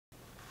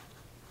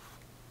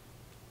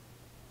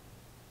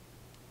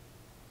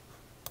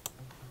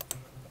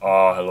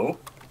Hello.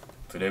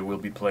 Today we'll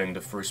be playing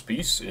the first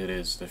piece. It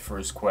is the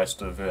first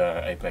quest of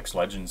Apex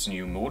Legends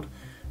new mode.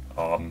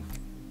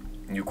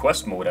 New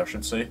quest mode, I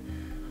should say.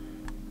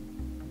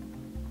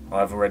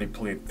 I've already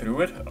played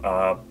through it.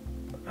 I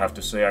have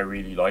to say I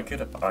really like it.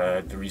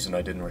 The reason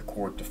I didn't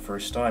record the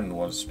first time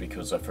was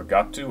because I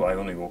forgot to. I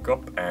only woke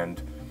up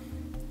and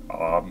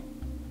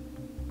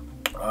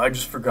I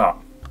just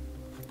forgot.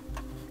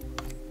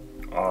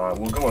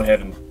 We'll go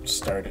ahead and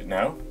start it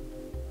now.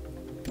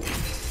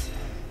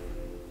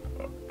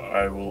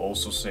 I will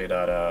also say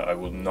that I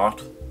will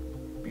not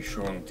be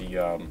showing the,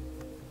 or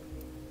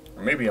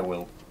maybe I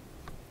will.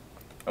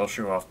 I'll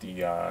show off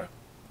the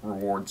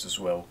rewards as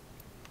well.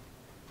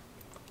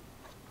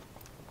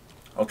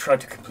 I'll try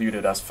to complete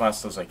it as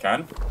fast as I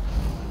can,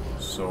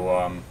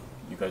 so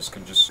you guys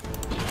can just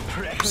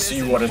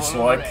see what it's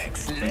like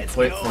and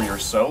play it for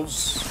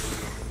yourselves.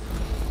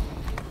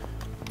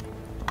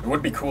 It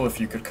would be cool if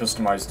you could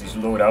customize these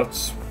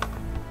loadouts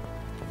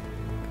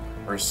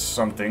or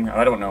something.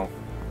 I don't know.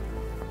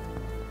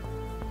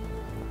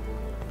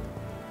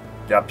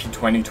 Yeah,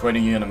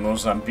 P2020 in a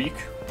Mozambique.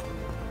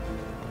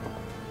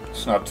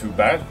 It's not too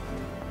bad.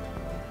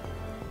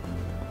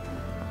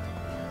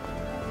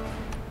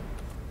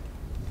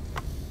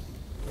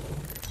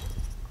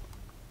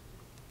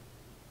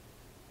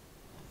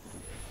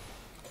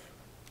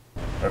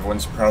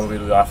 Everyone's probably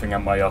laughing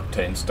at my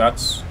Octane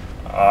stats.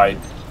 I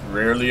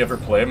rarely ever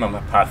play them. I'm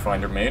a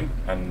Pathfinder main,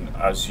 and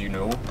as you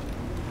know,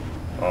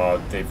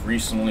 they've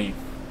recently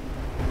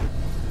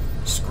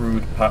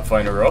screwed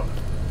Pathfinder up.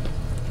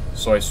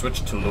 So I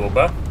switched to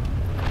Loba.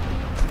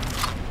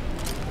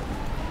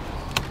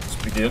 Let's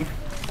begin.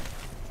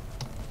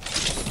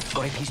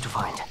 Got a piece to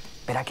find.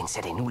 Bet I can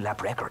set a new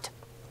lab record.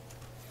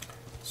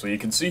 So you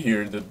can see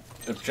here the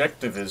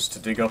objective is to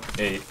dig up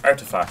a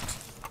artifact,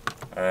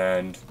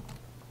 and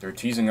they're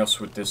teasing us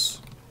with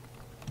this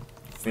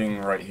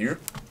thing right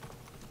here.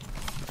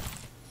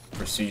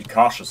 Proceed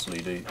cautiously,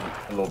 the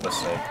Loba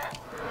said.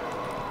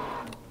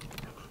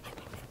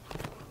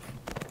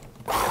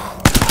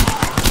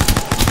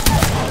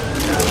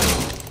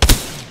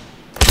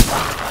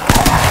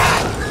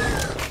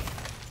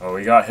 Oh,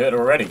 we got hit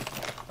already.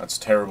 That's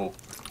terrible.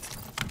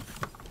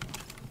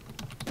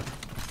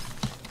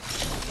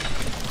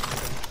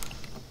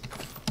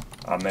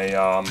 I'm a,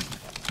 I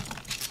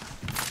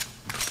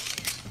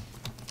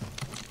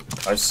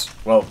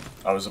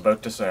was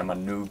about to say I'm a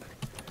noob.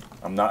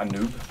 I'm not a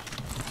noob,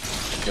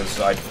 because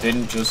I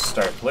didn't just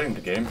start playing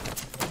the game.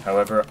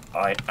 However,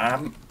 I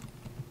am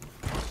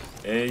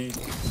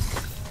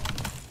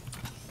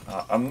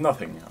I'm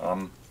nothing.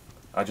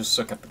 I just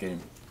suck at the game.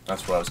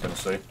 That's what I was gonna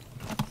say.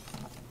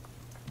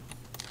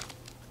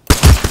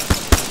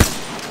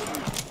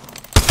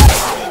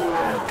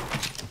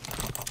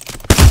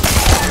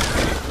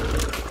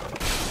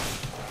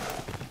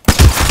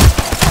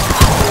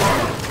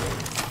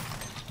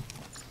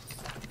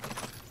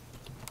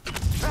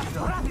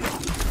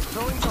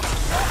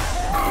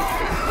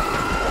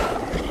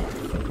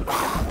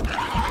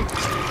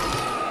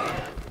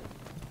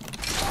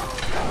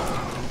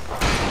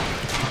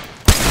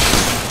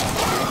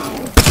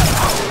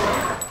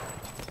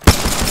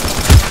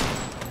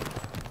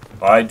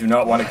 I do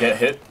not want to get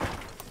hit,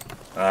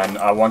 and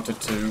I wanted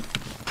to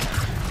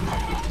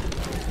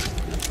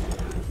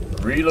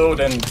reload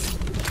and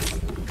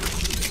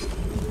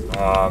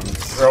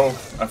throw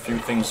a few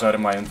things out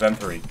of my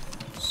inventory,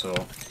 so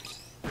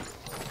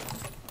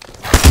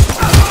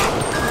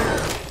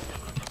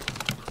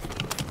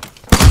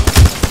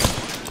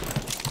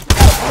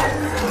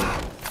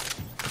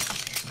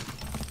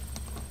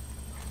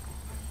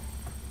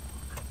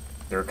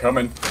they're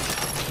coming.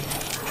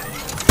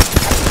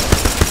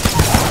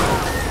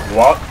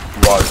 What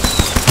was...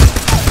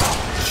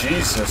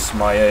 Jesus,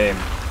 my aim.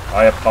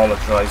 I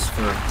apologize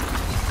for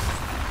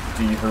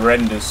the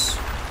horrendous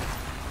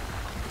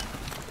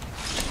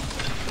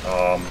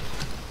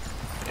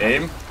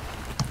aim.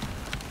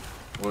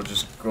 We'll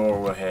just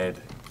go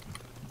ahead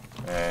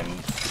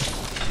and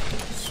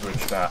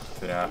switch that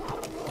to that.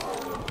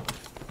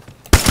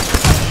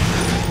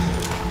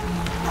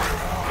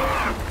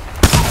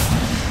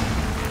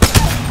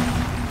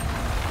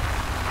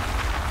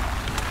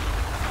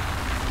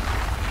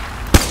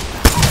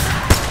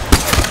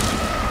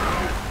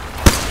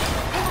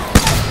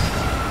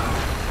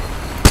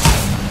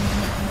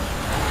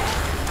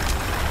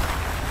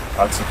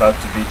 That's about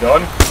to be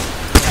done.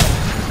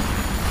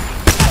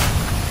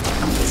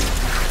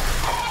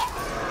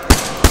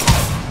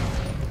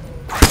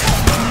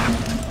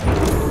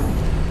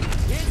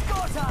 It's go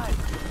time.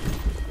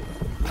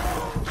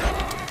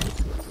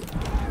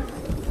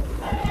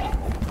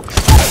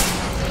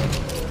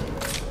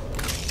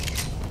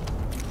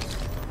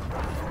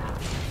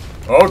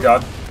 Oh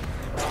god.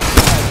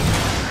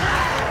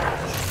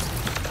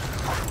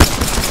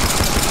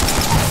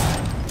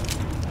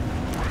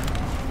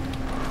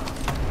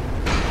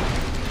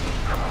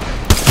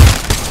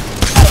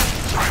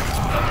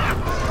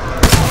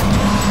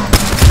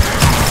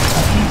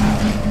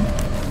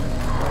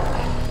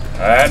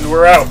 And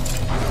we're out.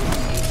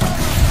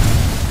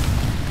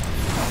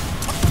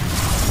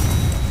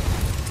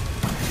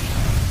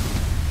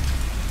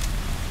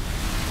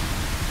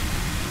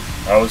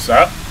 How's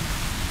that?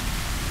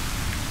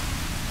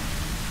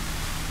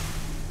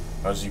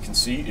 As you can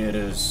see, it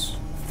is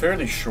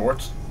fairly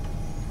short,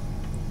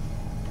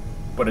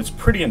 but it's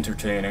pretty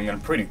entertaining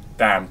and pretty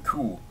damn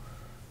cool.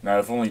 Now,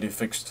 if only they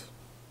fixed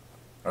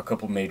a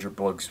couple major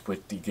bugs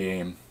with the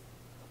game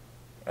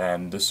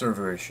and the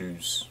server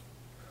issues.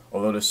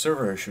 Although the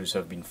server issues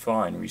have been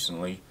fine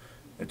recently,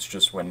 it's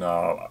just when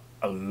a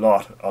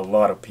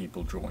lot of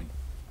people join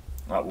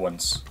at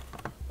once,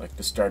 like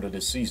the start of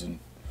this season.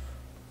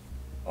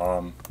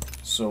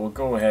 So we'll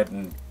go ahead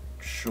and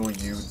show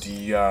you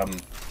the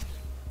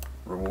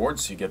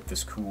rewards. You get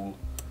this cool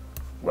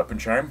weapon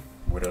charm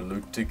with a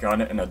loot tick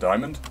on it and a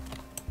diamond,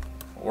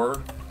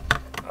 or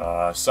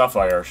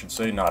sapphire, I should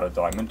say, not a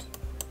diamond.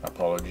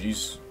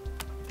 Apologies.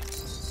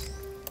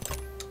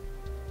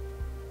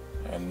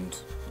 And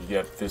you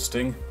get this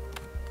thing.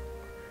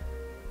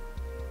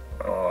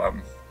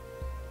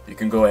 You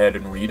can go ahead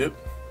and read it.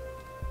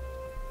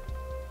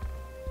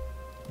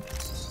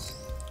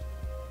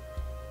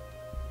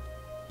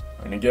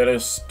 And you get a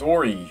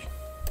story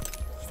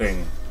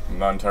thing. I'm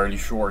not entirely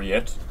sure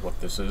yet what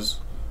this is.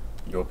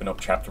 You open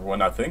up chapter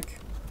 1, I think.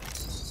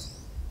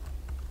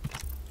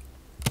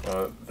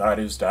 That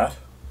is that.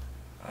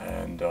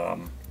 And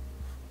I'm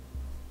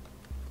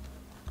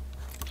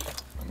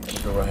gonna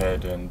go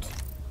ahead and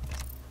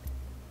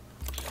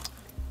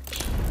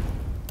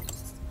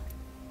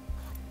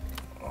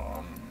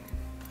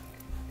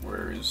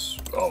where is,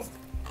 oh,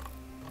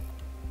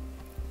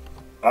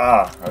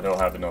 I don't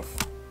have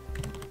enough.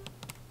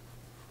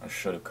 I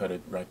should have cut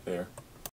it right there.